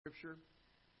Scripture,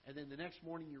 and then the next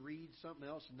morning you read something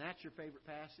else, and that's your favorite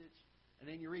passage, and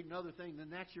then you read another thing, then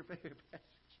that's your favorite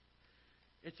passage.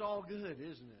 It's all good,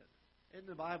 isn't it? Isn't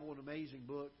the Bible an amazing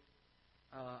book?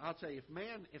 I'll tell you, if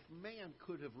man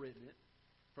could have written it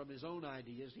from his own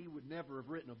ideas, he would never have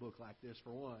written a book like this,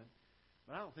 for one.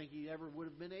 But I don't think he ever would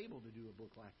have been able to do a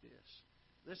book like this.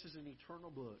 This is an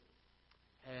eternal book,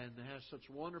 and it has such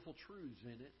wonderful truths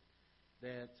in it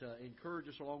that encourage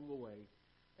us along the way.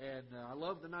 And I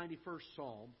love the 91st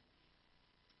Psalm,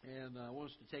 and I want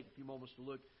us to take a few moments to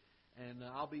look. And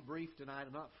I'll be brief tonight.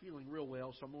 I'm not feeling real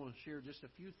well, so I'm going to share just a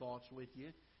few thoughts with you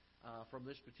from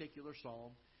this particular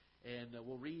psalm. And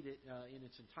we'll read it in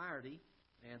its entirety,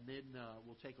 and then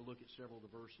we'll take a look at several of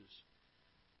the verses.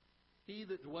 He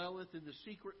that dwelleth in the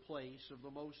secret place of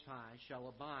the Most High shall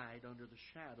abide under the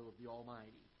shadow of the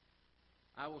Almighty.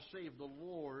 I will say of the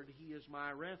Lord, He is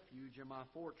my refuge and my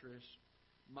fortress,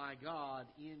 my God,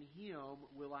 in Him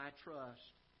will I trust.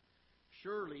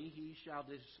 Surely He shall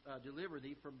deliver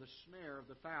thee from the snare of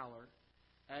the fowler,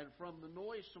 and from the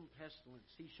noisome pestilence.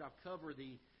 He shall cover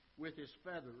thee with His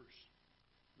feathers,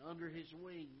 and under His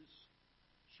wings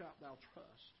shalt thou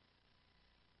trust.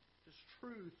 His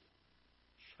truth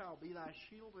shall be thy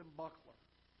shield and buckler.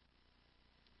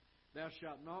 Thou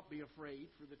shalt not be afraid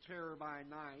for the terror by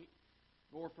night,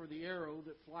 nor for the arrow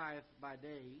that flieth by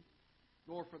day,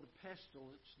 nor for the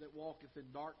pestilence that walketh in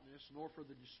darkness, nor for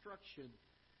the destruction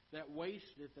that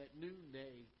wasteth at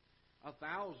noonday.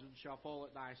 1,000 shall fall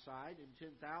at thy side, and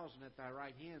 10,000 at thy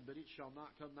right hand, but it shall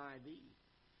not come nigh thee.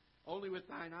 Only with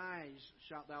thine eyes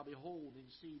shalt thou behold and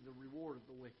see the reward of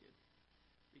the wicked.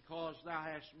 Because thou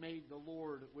hast made the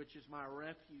Lord, which is my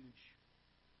refuge,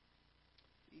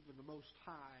 even the Most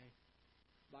High,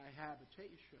 thy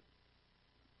habitation.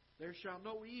 There shall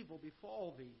no evil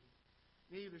befall thee,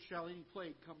 neither shall any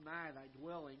plague come nigh thy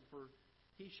dwelling, for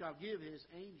He shall give His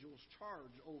angels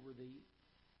charge over thee,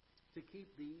 to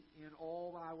keep thee in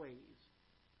all thy ways.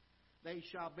 They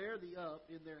shall bear thee up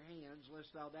in their hands,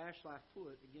 lest thou dash thy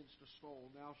foot against a stone.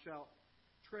 Thou shalt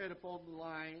tread upon the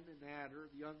lion and adder,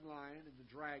 the young lion and the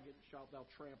dragon shalt thou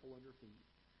trample under feet.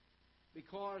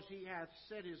 Because He hath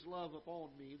set His love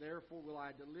upon me, therefore will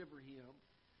I deliver Him.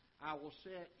 I will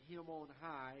set Him on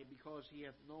high, because He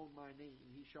hath known my name.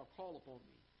 He shall call upon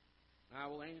me, and I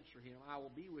will answer him. I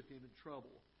will be with him in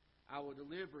trouble. I will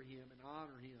deliver him and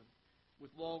honor him. With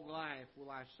long life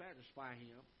will I satisfy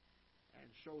him and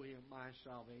show him my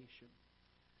salvation.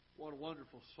 What a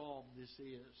wonderful psalm this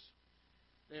is.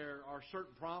 There are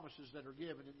certain promises that are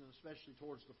given, and especially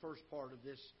towards the first part of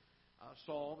this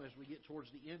psalm. As we get towards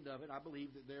the end of it, I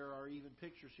believe that there are even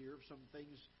pictures here of some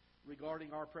things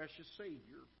regarding our precious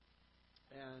Savior,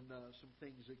 and some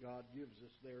things that God gives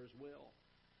us there as well.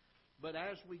 But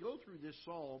as we go through this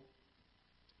psalm,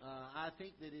 I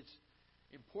think that it's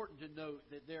important to note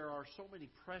that there are so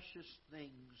many precious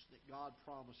things that God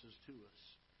promises to us.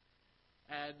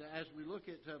 And as we look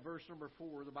at verse number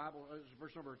 4,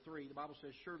 verse number 3, the Bible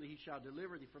says, "Surely He shall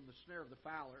deliver thee from the snare of the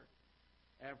fowler,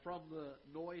 and from the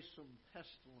noisome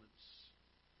pestilence."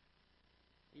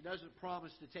 He doesn't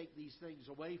promise to take these things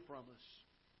away from us,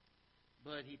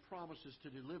 but He promises to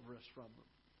deliver us from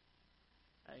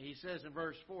them. He says in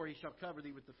verse 4, "He shall cover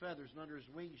thee with the feathers, and under His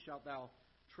wings shalt thou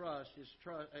trust.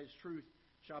 His truth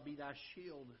shall be thy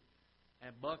shield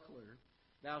and buckler.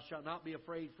 Thou shalt not be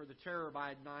afraid for the terror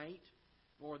by night,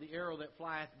 nor the arrow that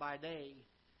flieth by day."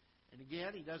 And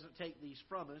again, He doesn't take these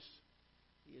from us.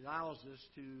 He allows us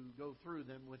to go through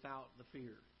them without the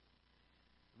fear.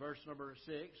 Verse number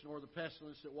 6, "Nor the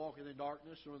pestilence that walketh in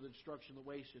darkness, nor the destruction that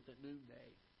wasteth at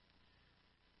noonday."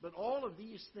 But all of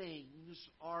these things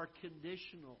are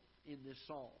conditional in this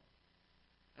psalm.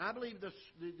 And I believe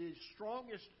the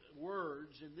strongest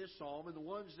words in this psalm, and the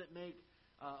ones that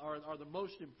are the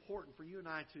most important for you and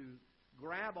I to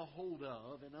grab a hold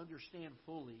of and understand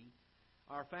fully,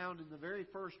 are found in the very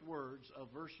first words of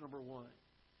verse number 1.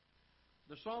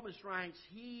 The psalmist writes,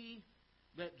 "He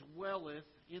that dwelleth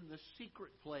in the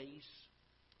secret place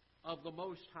of the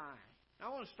Most High."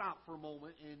 Now, I want to stop for a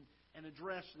moment and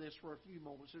address this for a few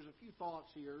moments. There's a few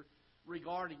thoughts here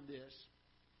regarding this.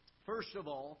 First of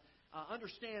all,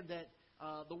 understand that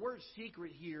the word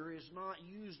secret here is not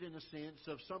used in a sense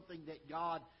of something that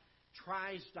God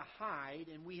tries to hide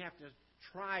and we have to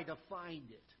try to find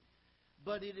it.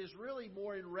 But it is really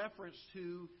more in reference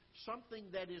to something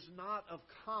that is not of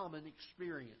common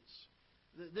experience.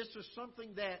 This is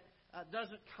something that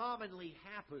doesn't commonly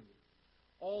happen.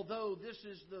 Although this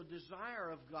is the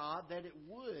desire of God that it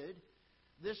would,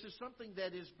 this is something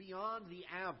that is beyond the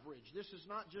average. This is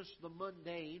not just the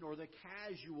mundane or the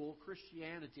casual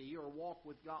Christianity or walk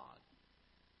with God.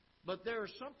 But there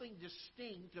is something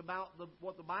distinct about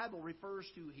what the Bible refers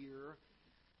to here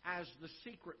as the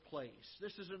secret place.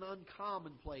 This is an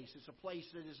uncommon place. It's a place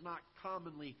that is not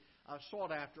commonly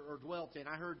sought after or dwelt in.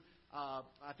 I heard, I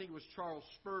think it was Charles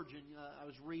Spurgeon, I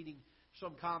was reading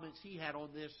some comments he had on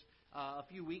this a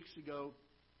few weeks ago,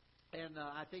 and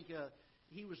I think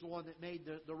he was the one that made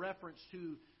the reference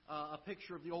to a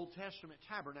picture of the Old Testament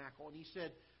tabernacle. And he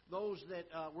said those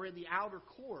that were in the outer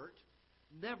court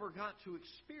never got to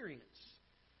experience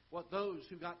what those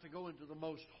who got to go into the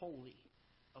most holy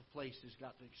of places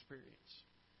got to experience.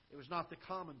 It was not the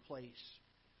common place,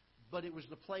 but it was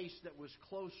the place that was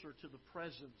closer to the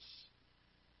presence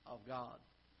of God.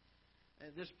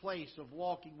 And this place of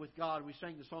walking with God, we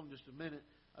sang the song just a minute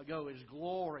ago, is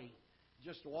glory.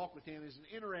 Just to walk with Him is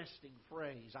an interesting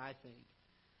phrase, I think.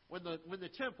 When the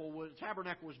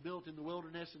tabernacle was built in the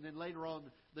wilderness, and then later on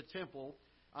the temple,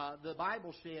 the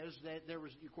Bible says that there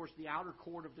was, of course, the outer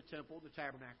court of the temple, the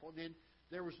tabernacle, and then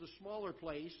there was the smaller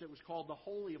place that was called the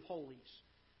Holy of Holies.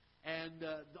 And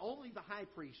only the high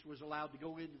priest was allowed to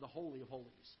go into the Holy of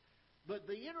Holies. But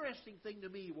the interesting thing to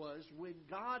me was when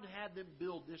God had them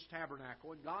build this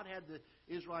tabernacle, and God had the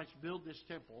Israelites build this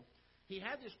temple, He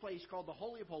had this place called the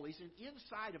Holy of Holies, and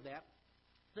inside of that,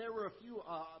 there were a few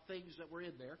things that were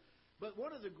in there. But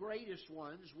one of the greatest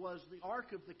ones was the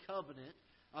Ark of the Covenant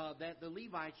that the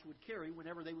Levites would carry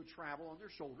whenever they would travel on their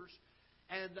shoulders.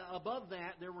 And above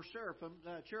that, there were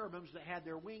cherubims that had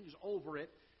their wings over it.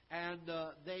 And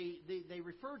they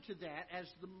referred to that as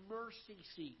the mercy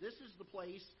seat. This is the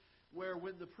place where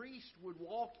when the priest would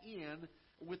walk in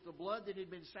with the blood that had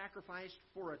been sacrificed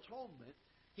for atonement,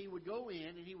 he would go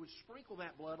in and he would sprinkle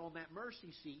that blood on that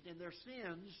mercy seat, and their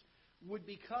sins would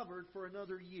be covered for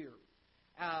another year.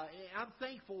 I'm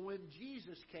thankful when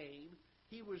Jesus came,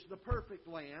 He was the perfect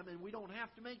lamb, and we don't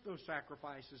have to make those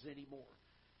sacrifices anymore.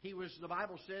 The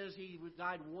Bible says He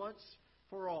died once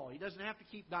for all. He doesn't have to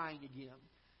keep dying again.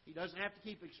 He doesn't have to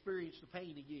keep experiencing the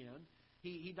pain again.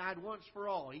 He died once for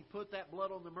all. He put that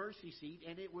blood on the mercy seat,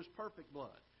 and it was perfect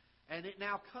blood. And it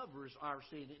now covers our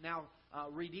sin. It now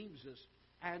redeems us.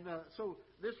 And so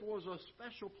this was a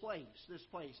special place, this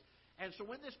place. And so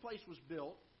when this place was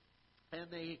built, and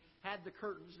they had the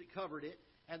curtains that covered it,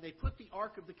 and they put the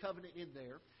Ark of the Covenant in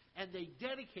there, and they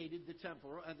dedicated the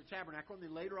temple and the tabernacle, and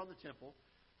then later on the temple,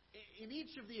 in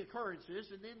each of the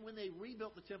occurrences, and then when they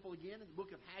rebuilt the temple again in the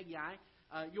book of Haggai,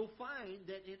 you'll find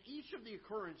that in each of the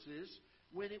occurrences,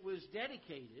 when it was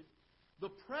dedicated, the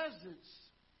presence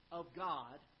of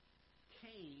God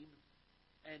came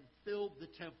and filled the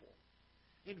temple.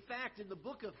 In fact, in the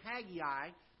book of Haggai,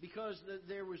 because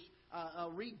there was a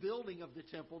rebuilding of the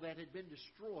temple that had been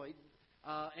destroyed,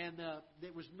 and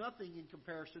there was nothing in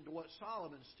comparison to what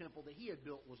Solomon's temple that he had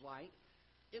built was like.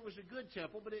 It was a good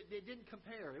temple, but it didn't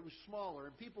compare. It was smaller,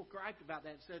 and people griped about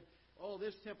that and said, "Oh,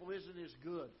 this temple isn't as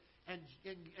good." And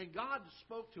God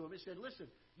spoke to him and said, "Listen,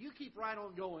 you keep right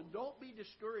on going. Don't be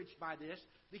discouraged by this,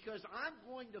 because I'm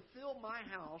going to fill my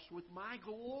house with my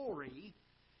glory,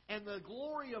 and the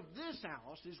glory of this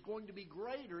house is going to be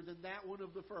greater than that one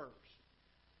of the first."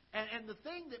 And the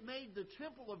thing that made the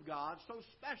temple of God so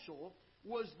special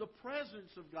was the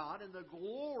presence of God and the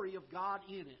glory of God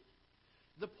in it.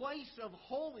 The place of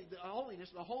holiness,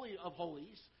 the Holy of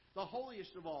Holies, the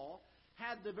holiest of all,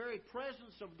 had the very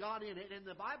presence of God in it. And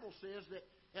the Bible says that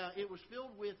it was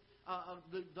filled with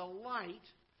the light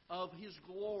of His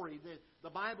glory. The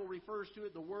Bible refers to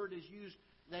it, the word is used,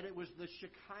 that it was the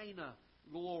Shekinah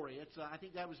glory. I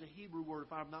think that was a Hebrew word,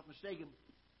 if I'm not mistaken,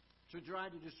 to try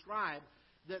to describe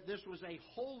that this was a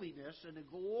holiness and a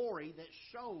glory that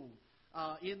shone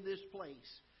in this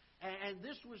place. And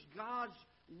this was God's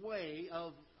way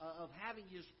of having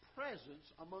His presence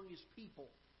among His people.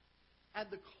 And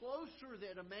the closer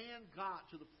that a man got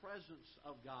to the presence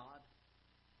of God,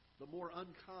 the more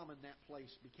uncommon that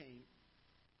place became.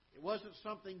 It wasn't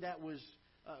something that was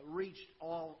reached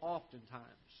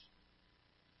oftentimes,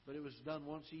 but it was done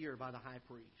once a year by the high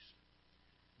priest.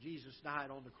 Jesus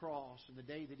died on the cross, and the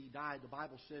day that He died, the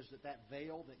Bible says that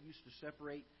veil that used to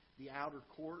separate the outer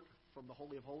court from the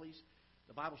Holy of Holies,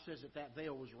 the Bible says that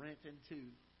veil was rent in two.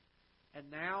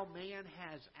 And now man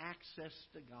has access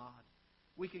to God.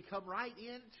 We can come right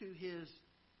into His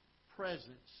presence.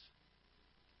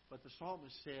 But the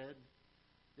psalmist said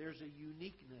there's a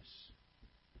uniqueness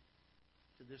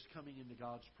to this coming into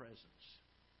God's presence.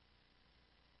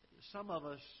 Some of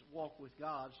us walk with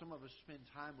God. Some of us spend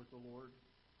time with the Lord.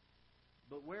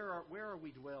 But where are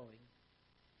we dwelling?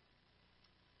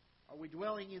 Are we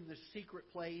dwelling in the secret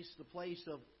place, the place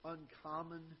of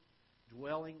uncommon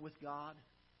dwelling with God?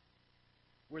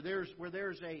 Where there's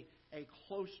a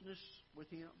closeness with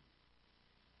Him?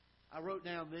 I wrote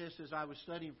down this as I was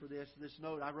studying for this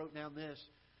note. I wrote down this: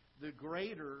 the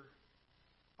greater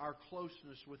our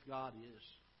closeness with God is,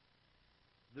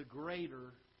 the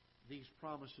greater these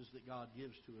promises that God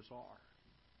gives to us are.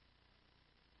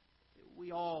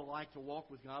 We all like to walk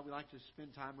with God. We like to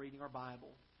spend time reading our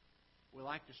Bible. We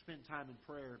like to spend time in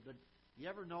prayer. But you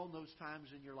ever known those times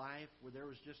in your life where there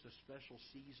was just a special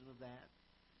season of that?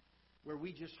 Where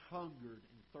we just hungered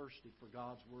and thirsted for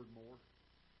God's Word more?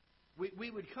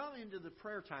 We would come into the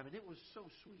prayer time, and it was so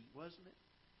sweet, wasn't it?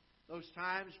 Those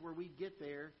times where we'd get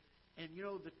there, and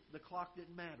the clock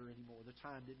didn't matter anymore. The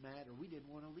time didn't matter. We didn't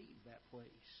want to leave that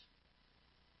place.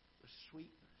 The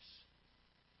sweetness.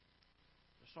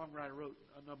 The songwriter wrote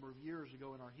a number of years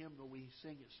ago in our hymnal, we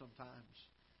sing it sometimes.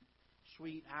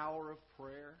 Sweet hour of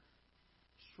prayer.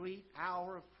 Sweet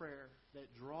hour of prayer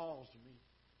that draws me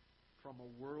from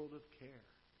a world of care,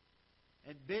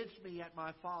 and bids me at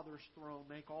my Father's throne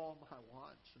make all my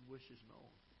wants and wishes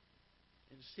known.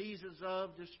 In seasons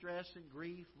of distress and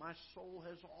grief, my soul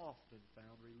has often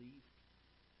found relief,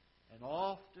 and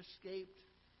oft escaped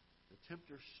the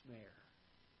tempter's snare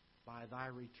by Thy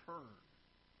return,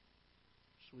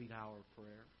 sweet hour of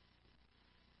prayer.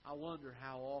 I wonder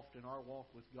how often our walk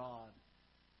with God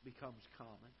becomes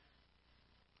common.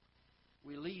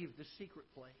 We leave the secret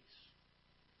place.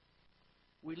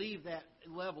 We leave that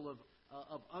level of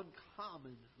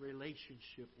uncommon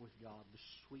relationship with God, the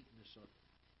sweetness of it.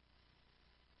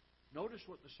 Notice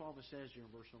what the psalmist says here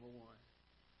in verse number 1.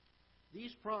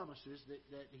 These promises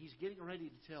that he's getting ready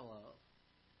to tell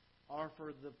of are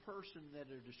for the person that's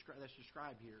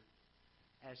described here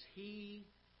as he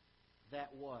that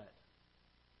what?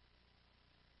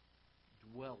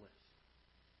 Dwelleth.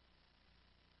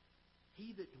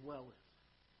 He that dwelleth.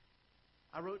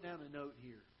 I wrote down a note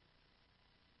here.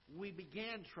 We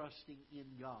began trusting in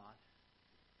God.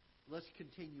 Let's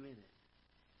continue in it.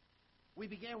 We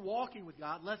began walking with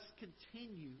God. Let's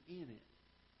continue in it.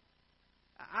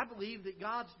 I believe that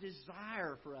God's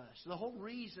desire for us, the whole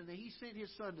reason that He sent His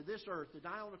Son to this earth to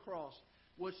die on the cross,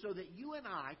 was so that you and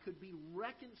I could be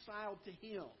reconciled to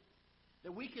Him.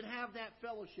 That we could have that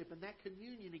fellowship and that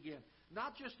communion again.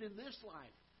 Not just in this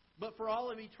life, but for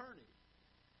all of eternity.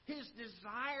 His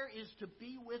desire is to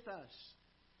be with us.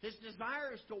 His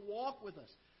desire is to walk with us.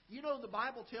 You know, the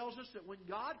Bible tells us that when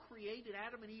God created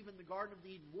Adam and Eve in the Garden of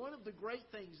Eden, one of the great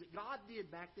things that God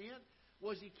did back then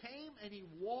was He came and He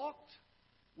walked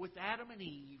with Adam and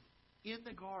Eve in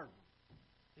the garden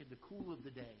in the cool of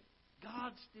the day.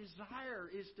 God's desire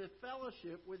is to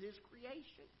fellowship with His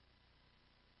creation.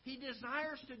 He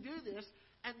desires to do this,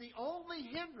 and the only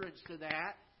hindrance to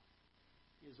that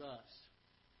is us.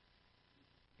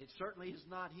 It certainly is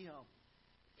not Him.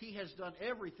 He has done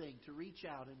everything to reach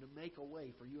out and to make a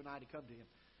way for you and I to come to Him.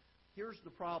 Here's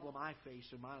the problem I face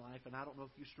in my life, and I don't know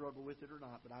if you struggle with it or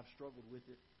not, but I've struggled with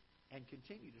it and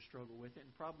continue to struggle with it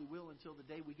and probably will until the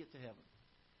day we get to heaven.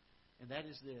 And that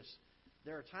is this.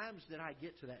 There are times that I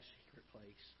get to that secret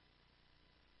place,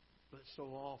 but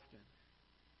so often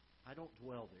I don't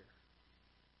dwell there.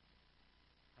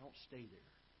 I don't stay there.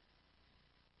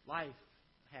 Life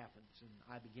happens, and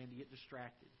I begin to get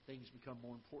distracted. Things become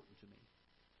more important to me.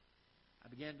 I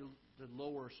began to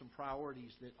lower some priorities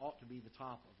that ought to be the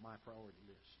top of my priority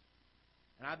list.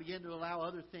 And I began to allow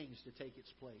other things to take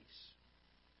its place.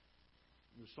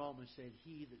 And the psalmist said,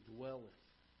 He that dwelleth.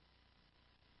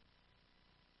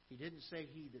 He didn't say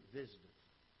he that visiteth.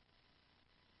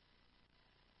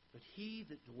 But he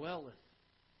that dwelleth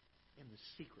in the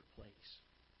secret place.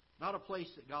 Not a place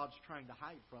that God's trying to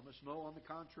hide from us. No, on the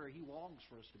contrary, He longs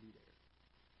for us to be there.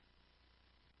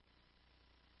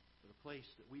 But a place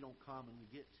that we don't commonly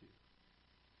get to.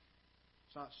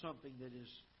 It's not something that is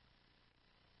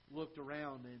looked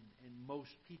around and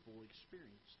most people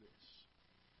experience this.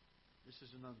 This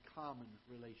is an uncommon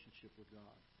relationship with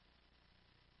God.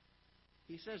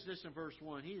 He says this in verse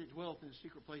 1, He that dwelleth in the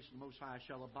secret place of the Most High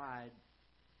shall abide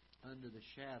under the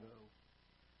shadow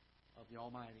of the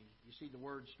Almighty. You see the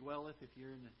words dwelleth. If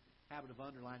you're in the habit of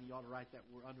underlining, you ought to write that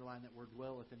word, underline that word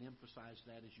dwelleth, and emphasize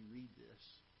that as you read this.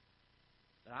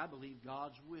 That I believe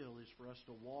God's will is for us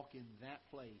to walk in that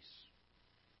place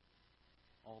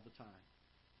all the time.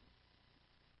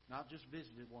 Not just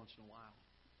visit it once in a while.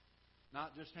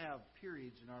 Not just have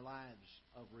periods in our lives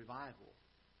of revival,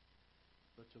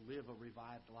 but to live a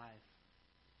revived life,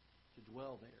 to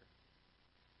dwell there.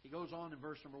 He goes on in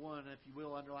verse number 1, and if you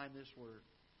will, underline this word,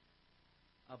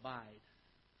 abide.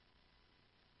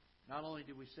 Not only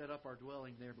do we set up our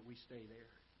dwelling there, but we stay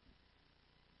there.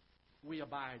 We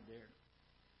abide there.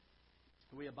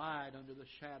 We abide under the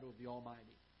shadow of the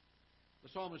Almighty. The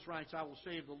psalmist writes, I will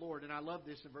say of the Lord, and I love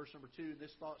this in verse number 2, and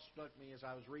this thought struck me as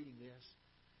I was reading this.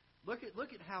 Look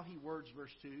at how he words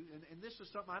verse 2, and this is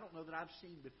something I don't know that I've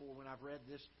seen before when I've read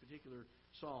this particular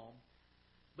psalm.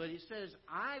 But it says,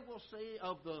 I will say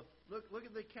of the, look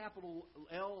at the capital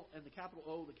L and the capital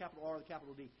O, the capital R, the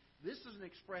capital D. This is an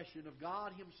expression of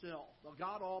God Himself, of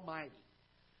God Almighty.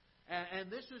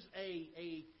 And this is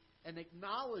an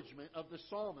acknowledgement of the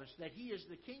psalmist that He is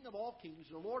the King of all kings,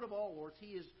 the Lord of all lords.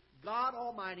 He is God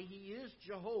Almighty. He is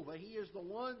Jehovah. He is the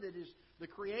one that is the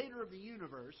creator of the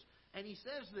universe. And he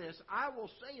says this, I will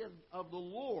say of the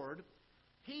Lord,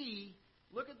 He,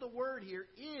 look at the word here,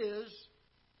 is,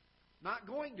 not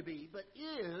going to be, but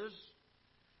is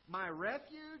my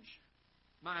refuge,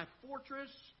 my fortress,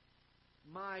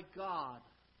 my God.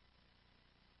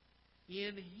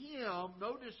 In Him,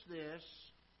 notice this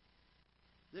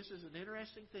is an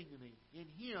interesting thing to me. In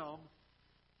Him,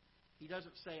 he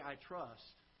doesn't say, I trust.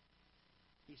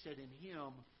 He said, in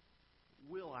Him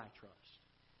will I trust.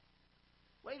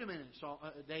 Wait a minute,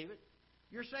 David.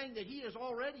 You're saying that He is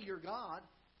already your God.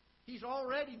 He's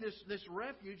already this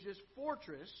refuge, this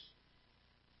fortress.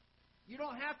 You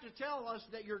don't have to tell us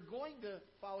that you're going to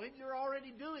follow Him. You're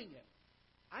already doing it.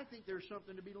 I think there's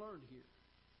something to be learned here.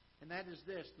 And that is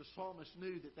this. The psalmist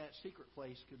knew that secret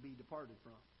place could be departed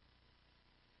from.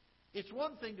 It's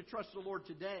one thing to trust the Lord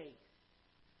today,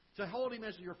 to hold Him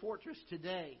as your fortress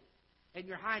today, and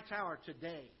your high tower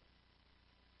today.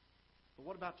 But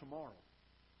what about tomorrow?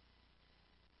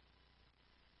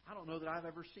 I don't know that I've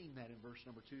ever seen that in verse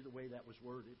number 2, the way that was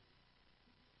worded.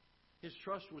 His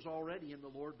trust was already in the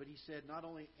Lord, but he said, not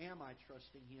only am I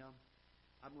trusting Him,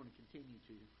 I'm going to continue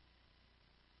to.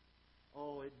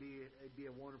 Oh, it'd be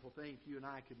a wonderful thing if you and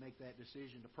I could make that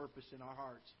decision, to purpose in our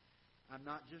hearts. I'm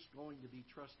not just going to be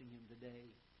trusting Him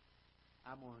today.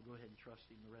 I'm going to go ahead and trust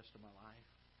Him the rest of my life.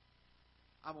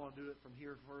 I'm going to do it from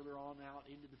here further on out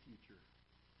into the future.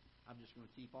 I'm just going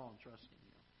to keep on trusting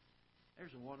Him.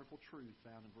 There's a wonderful truth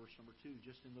found in verse number 2,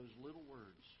 just in those little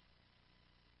words.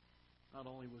 Not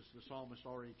only was the psalmist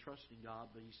already trusting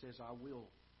God, but he says, I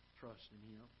will trust in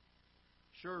Him.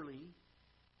 Surely,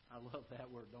 I love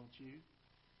that word, don't you?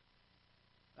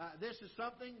 This is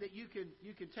something that you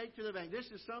can take to the bank. This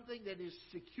is something that is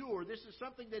secure. This is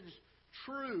something that is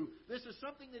true. This is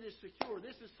something that is secure.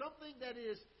 This is something that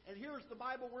is, and here's the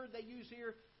Bible word they use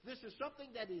here, this is something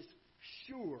that is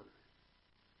sure.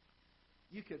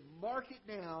 You can mark it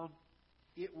down.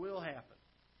 It will happen.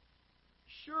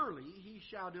 Surely He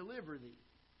shall deliver thee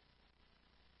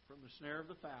from the snare of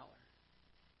the fowler,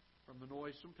 from the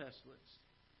noisome pestilence.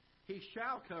 He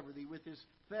shall cover thee with His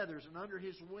feathers, and under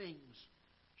His wings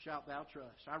shalt thou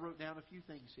trust. I wrote down a few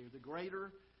things here. The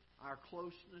greater our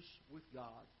closeness with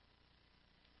God,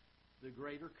 the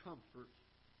greater comfort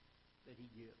that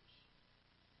He gives.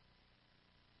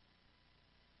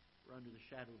 We're under the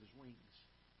shadow of His wings.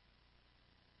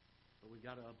 But we've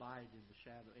got to abide in the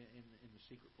shadow, in the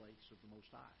secret place of the Most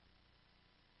High.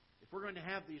 If we're going to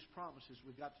have these promises,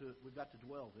 we've got to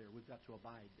dwell there. We've got to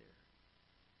abide there.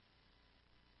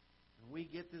 And we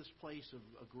get this place of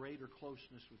a greater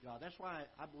closeness with God. That's why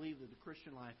I believe that the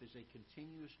Christian life is a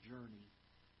continuous journey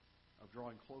of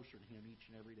drawing closer to Him each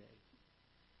and every day.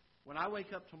 When I wake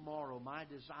up tomorrow, my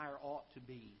desire ought to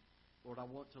be, Lord, I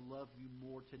want to love You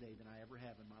more today than I ever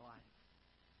have in my life.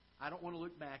 I don't want to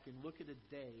look back and look at a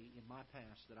day in my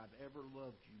past that I've ever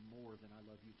loved You more than I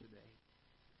love You today.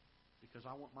 Because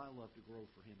I want my love to grow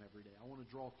for Him every day. I want to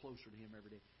draw closer to Him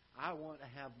every day. I want to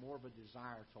have more of a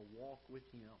desire to walk with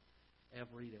Him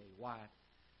every day. Why?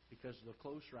 Because the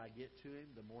closer I get to Him,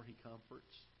 the more He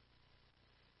comforts.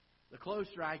 The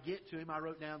closer I get to Him, I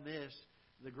wrote down this,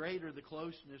 the greater the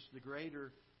closeness, the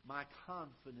greater my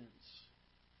confidence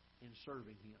in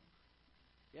serving Him.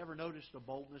 You ever notice the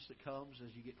boldness that comes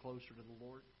as you get closer to the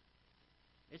Lord?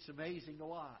 It's amazing to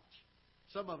watch.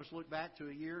 Some of us look back to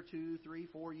a year, 2, 3,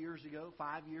 4 years ago,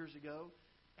 5 years ago,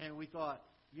 and we thought,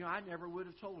 I never would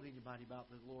have told anybody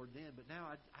about the Lord then, but now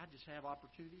I just have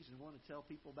opportunities and want to tell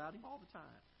people about Him all the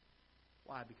time.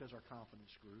 Why? Because our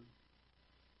confidence grew.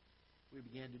 We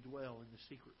began to dwell in the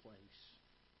secret place.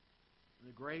 And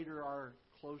the greater our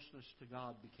closeness to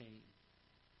God became,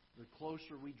 the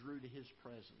closer we drew to His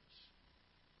presence.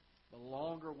 The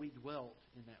longer we dwelt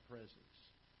in that presence,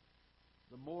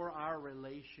 the more our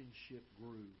relationship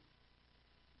grew.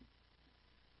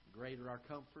 The greater our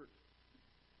comfort,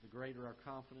 the greater our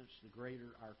confidence, the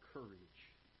greater our courage.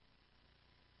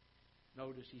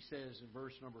 Notice he says in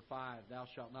verse number 5, thou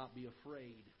shalt not be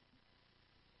afraid.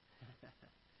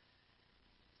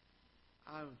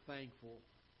 I'm thankful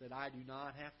that I do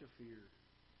not have to fear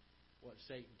what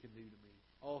Satan can do to me.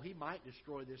 Oh, he might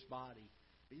destroy this body.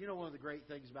 You know one of the great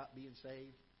things about being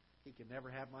saved? He can never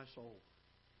have my soul.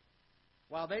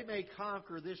 While they may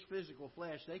conquer this physical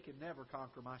flesh, they can never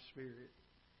conquer my spirit.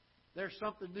 There's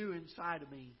something new inside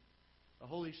of me. The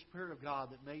Holy Spirit of God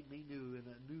that made me new and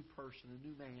a new person, a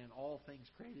new man, all things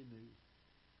created new.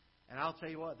 And I'll tell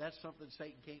you what, that's something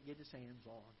Satan can't get his hands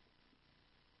on.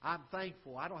 I'm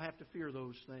thankful. I don't have to fear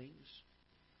those things.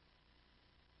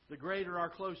 The greater our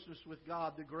closeness with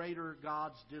God, the greater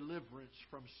God's deliverance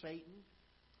from Satan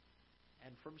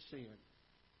and from sin.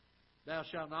 Thou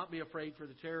shalt not be afraid for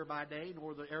the terror by day,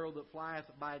 nor the arrow that flieth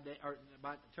by day, or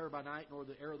terror by night, nor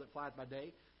the arrow that flieth by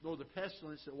day, nor the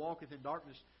pestilence that walketh in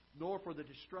darkness, nor for the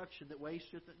destruction that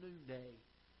wasteth at noonday.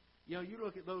 You know, you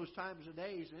look at those times of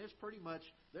days, and it's pretty much,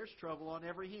 there's trouble on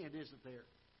every hand, isn't there?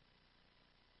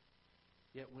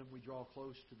 Yet when we draw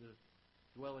close to the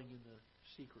dwelling in the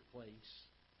secret place,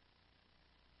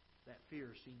 that fear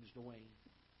seems to wane.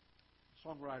 A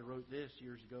songwriter wrote this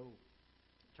years ago.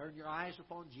 Turn your eyes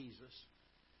upon Jesus.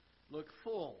 Look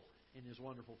full in His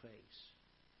wonderful face.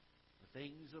 The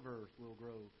things of earth will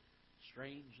grow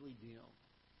strangely dim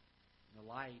in the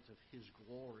light of His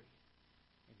glory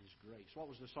and His grace. What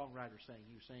was the songwriter saying?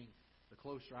 He was saying, the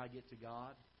closer I get to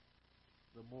God,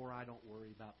 the more I don't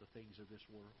worry about the things of this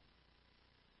world.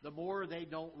 The more they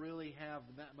don't really have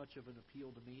that much of an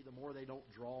appeal to me, the more they don't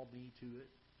draw me to it.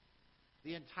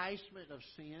 The enticement of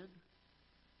sin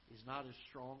is not as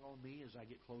strong on me as I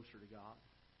get closer to God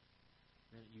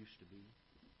than it used to be.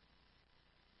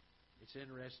 It's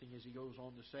interesting as he goes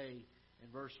on to say in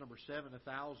verse number 7, 1,000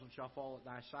 shall fall at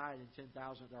thy side and 10,000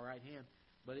 at thy right hand,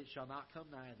 but it shall not come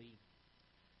nigh thee.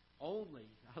 Only,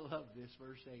 I love this,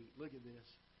 verse 8, look at this.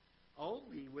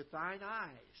 Only with thine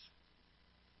eyes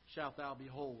shalt thou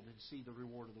behold and see the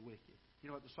reward of the wicked. You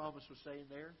know what the psalmist was saying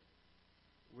there?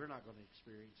 We're not going to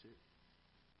experience it.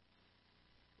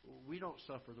 We don't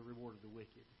suffer the reward of the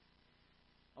wicked.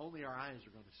 Only our eyes are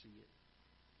going to see it.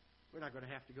 We're not going to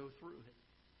have to go through it.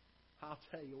 I'll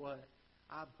tell you what,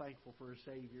 I'm thankful for a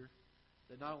Savior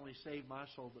that not only saved my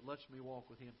soul, but lets me walk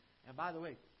with Him. And by the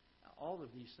way, all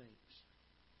of these things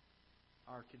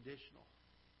are conditional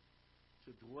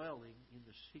to dwelling in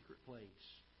the secret place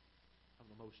of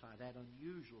the Most High. That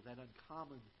unusual, that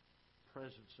uncommon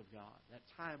presence of God. That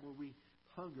time where we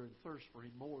hunger and thirst for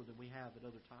Him more than we have at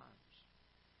other times.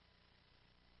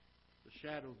 The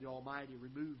shadow of the Almighty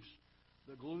removes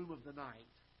the gloom of the night.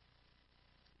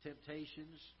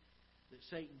 Temptations that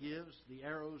Satan gives, the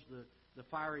arrows, the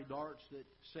fiery darts that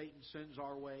Satan sends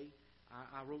our way.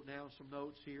 I wrote down some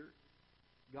notes here.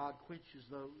 God quenches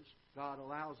those. God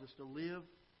allows us to live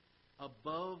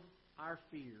above our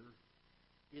fear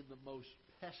in the most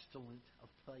pestilent of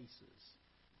places.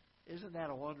 Isn't that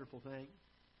a wonderful thing?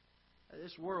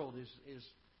 This world is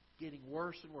getting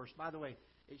worse and worse. By the way,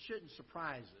 it shouldn't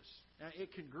surprise us. Now,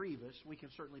 it can grieve us. We can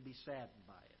certainly be saddened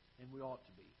by it, and we ought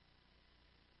to be.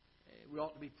 We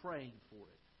ought to be praying for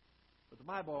it. But the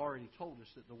Bible already told us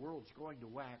that the world's going to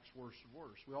wax worse and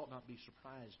worse. We ought not be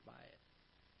surprised by it.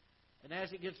 And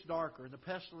as it gets darker and the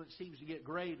pestilence seems to get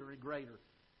greater and greater,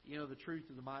 you know, the truth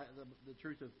of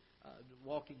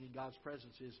walking in God's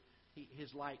presence is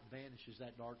His light vanishes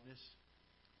that darkness.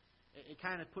 It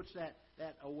kind of puts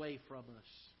that away from us.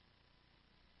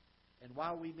 And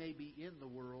while we may be in the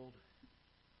world,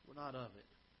 we're not of it.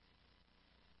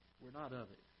 We're not of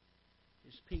it.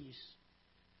 His peace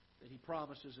that He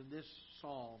promises in this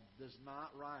psalm does not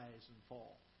rise and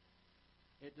fall.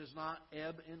 It does not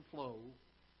ebb and flow,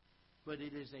 but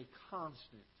it is a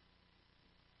constant.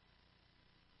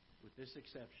 With this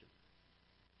exception,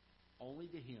 only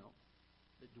to Him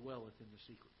that dwelleth in the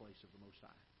secret place of the Most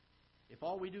High. If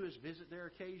all we do is visit there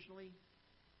occasionally,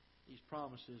 these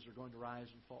promises are going to rise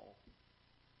and fall.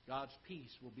 God's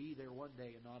peace will be there one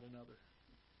day and not another.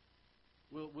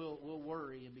 We'll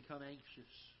worry and become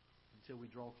anxious until we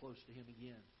draw close to Him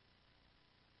again.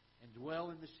 And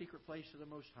dwell in the secret place of the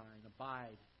Most High and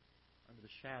abide under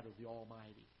the shadow of the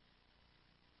Almighty.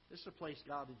 This is a place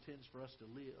God intends for us to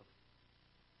live.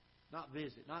 Not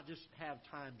visit, not just have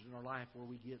times in our life where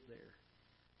we get there.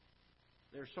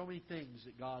 There are so many things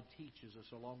that God teaches us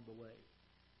along the way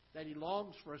that He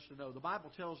longs for us to know. The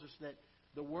Bible tells us that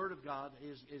the Word of God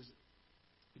is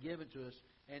given to us,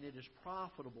 and it is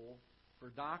profitable for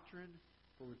doctrine,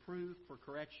 for reproof, for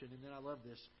correction, and then I love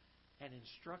this, and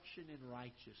instruction in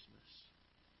righteousness.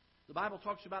 The Bible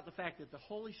talks about the fact that the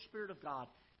Holy Spirit of God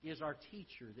is our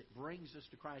teacher that brings us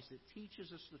to Christ, that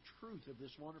teaches us the truth of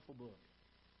this wonderful book.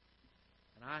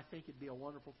 And I think it'd be a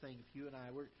wonderful thing if you and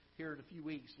I, we're here in a few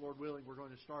weeks, Lord willing, we're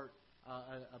going to start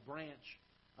a branch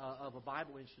of a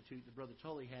Bible Institute that Brother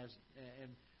Tully has, and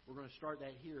we're going to start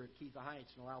that here at Ketha Heights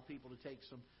and allow people to take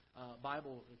some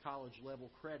Bible college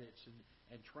level credits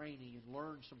and training and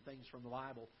learn some things from the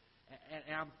Bible.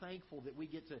 And I'm thankful that we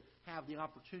get to have the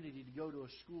opportunity to go to a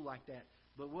school like that.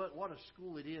 But what a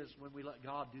school it is when we let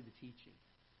God do the teaching.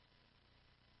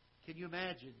 Can you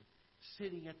imagine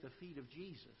sitting at the feet of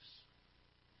Jesus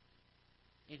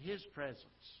in His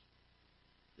presence?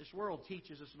 This world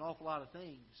teaches us an awful lot of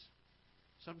things.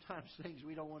 Sometimes things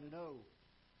we don't want to know.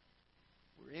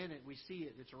 We're in it, we see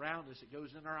it, it's around us, it goes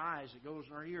in our eyes, it goes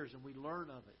in our ears, and we learn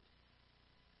of it.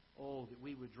 Oh, that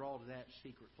we would draw to that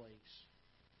secret place.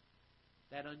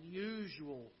 That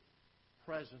unusual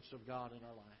presence of God in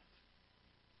our life.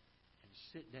 And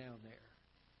sit down there,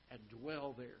 and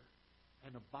dwell there,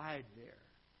 and abide there,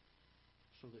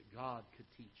 so that God could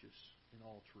teach us in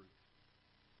all truth.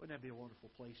 Wouldn't that be a wonderful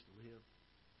place to live?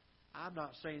 I'm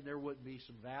not saying there wouldn't be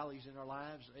some valleys in our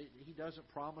lives. He doesn't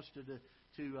promise to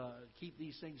keep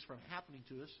these things from happening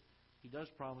to us. He does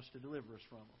promise to deliver us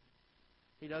from them.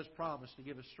 He does promise to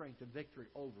give us strength and victory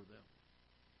over them.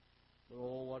 But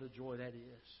oh, what a joy that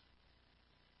is.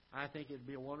 I think it would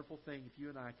be a wonderful thing if you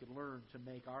and I could learn to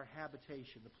make our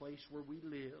habitation, the place where we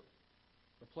live,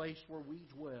 the place where we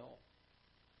dwell,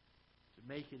 to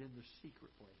make it in the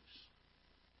secret place,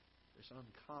 this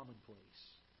uncommon place.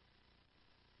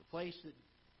 The place that,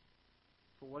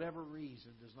 for whatever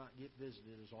reason, does not get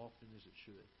visited as often as it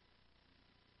should.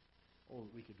 Oh,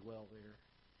 that we could dwell there.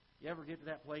 You ever get to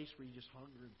that place where you just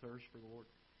hunger and thirst for the Lord?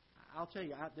 I'll tell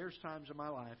you, there's times in my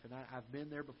life, and I've been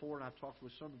there before, and I've talked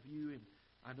with some of you, and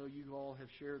I know you all have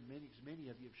shared, many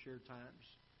of you have shared times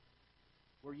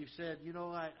where you've said, you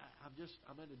know,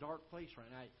 I'm in a dark place right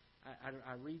now.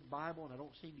 I read the Bible, and I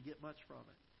don't seem to get much from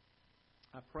it.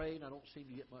 I pray, and I don't seem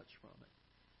to get much from it.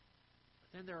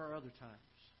 Then there are other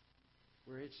times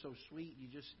where it's so sweet you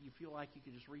feel like you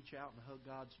can just reach out and hug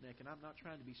God's neck. And I'm not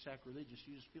trying to be sacrilegious.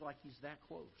 You just feel like He's that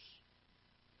close,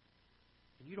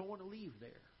 and you don't want to leave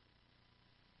there.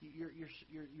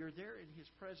 You're there in His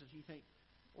presence. You think,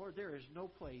 Lord, there is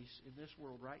no place in this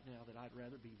world right now that I'd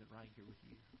rather be than right here with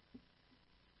You.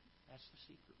 That's the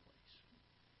secret place.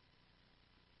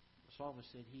 The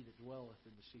psalmist said, "He that dwelleth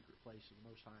in the secret place of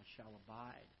the Most High shall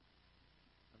abide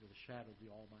under the shadow of the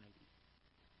Almighty."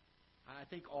 I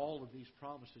think all of these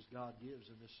promises God gives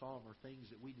in this psalm are things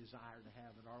that we desire to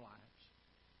have in our lives.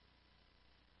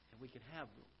 And we can have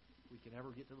them. We can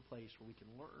ever get to the place where we can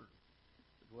learn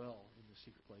to dwell in the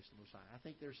secret place of the Most High. I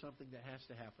think there's something that has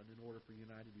to happen in order for you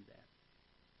and I to do that.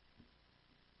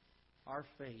 Our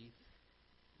faith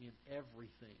in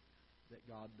everything that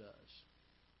God does.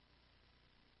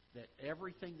 That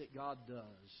everything that God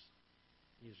does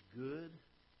is good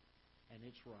and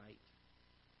it's right.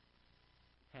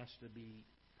 Has to be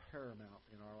paramount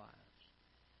in our lives.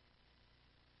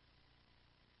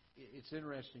 It's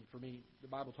interesting for me. The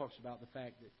Bible talks about the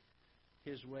fact that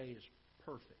His way is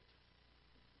perfect.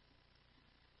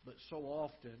 But so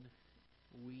often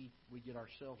we get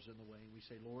ourselves in the way and we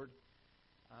say, Lord,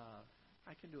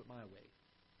 I can do it my way.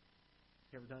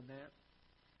 You ever done that?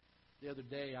 The other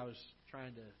day I was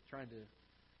trying to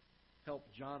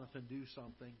help Jonathan do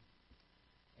something,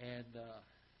 and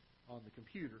on the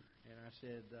computer, and I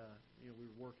said, we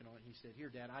were working on it. He said, "Here,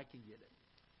 Dad, I can get it."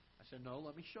 I said, "No,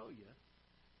 let me show you,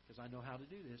 because I know how to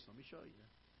do this. Let me show you."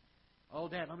 "Oh,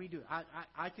 Dad, let me do it.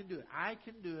 I can do it. I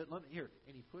can do it. Let me here."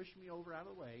 And he pushed me over out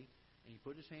of the way, and he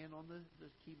put his hand on the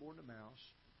keyboard and the mouse,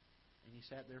 and he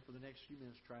sat there for the next few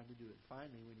minutes trying to do it.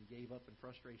 Finally, when he gave up in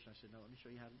frustration, I said, "No, let me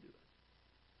show you how to do it."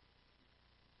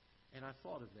 And I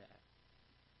thought of that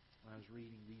when I was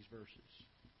reading these verses.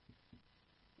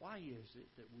 Why is it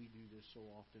that we do this so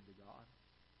often to God?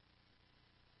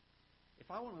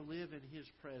 If I want to live in His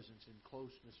presence and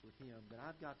closeness with Him, then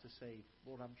I've got to say,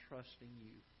 Lord, I'm trusting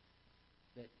You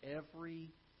that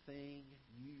everything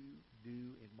You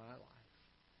do in my life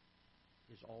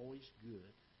is always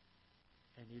good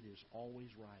and it is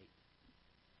always right.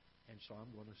 And so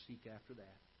I'm going to seek after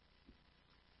that.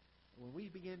 When we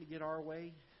begin to get our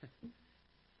way,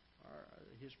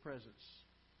 His presence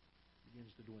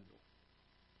begins to dwindle.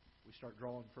 We start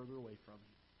drawing further away from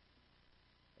Him.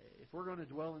 If we're going to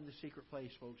dwell in the secret place,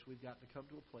 folks, we've got to come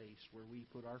to a place where we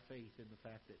put our faith in the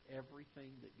fact that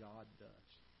everything that God does,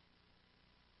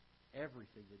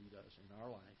 everything that He does in our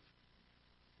life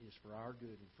is for our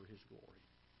good and for His glory.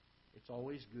 It's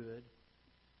always good,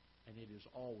 and it is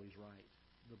always right.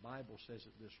 The Bible says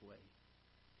it this way: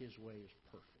 His way is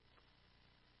perfect.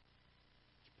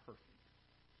 It's perfect.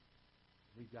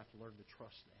 We've got to learn to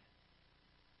trust that.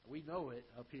 We know it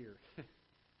up here.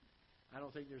 I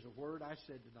don't think there's a word I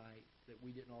said tonight that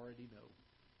we didn't already know.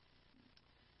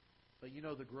 But you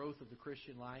know, the growth of the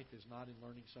Christian life is not in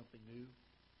learning something new.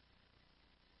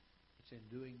 It's It's in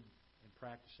doing and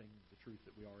practicing the truth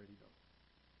that we already know.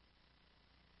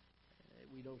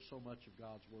 We know so much of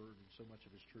God's Word and so much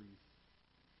of His truth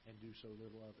and do so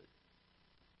little of it.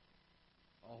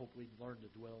 I hope we can learn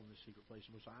to dwell in the secret place.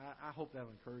 I hope that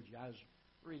will encourage you. I was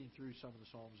reading through some of the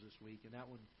Psalms this week, and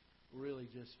that one really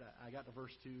just, I got to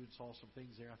verse 2 and saw some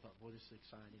things there. I thought, boy, this is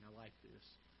exciting. I like this.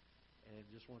 And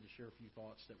just wanted to share a few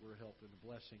thoughts that were a help and a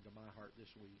blessing to my heart this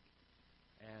week.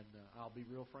 And I'll be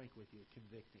real frank with you,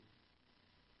 convicting.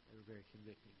 They were very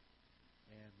convicting.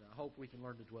 And I hope we can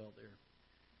learn to dwell there.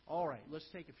 All right, let's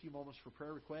take a few moments for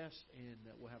prayer requests, and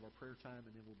we'll have our prayer time,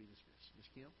 and then we'll be dismissed. Ms.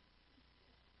 Kim?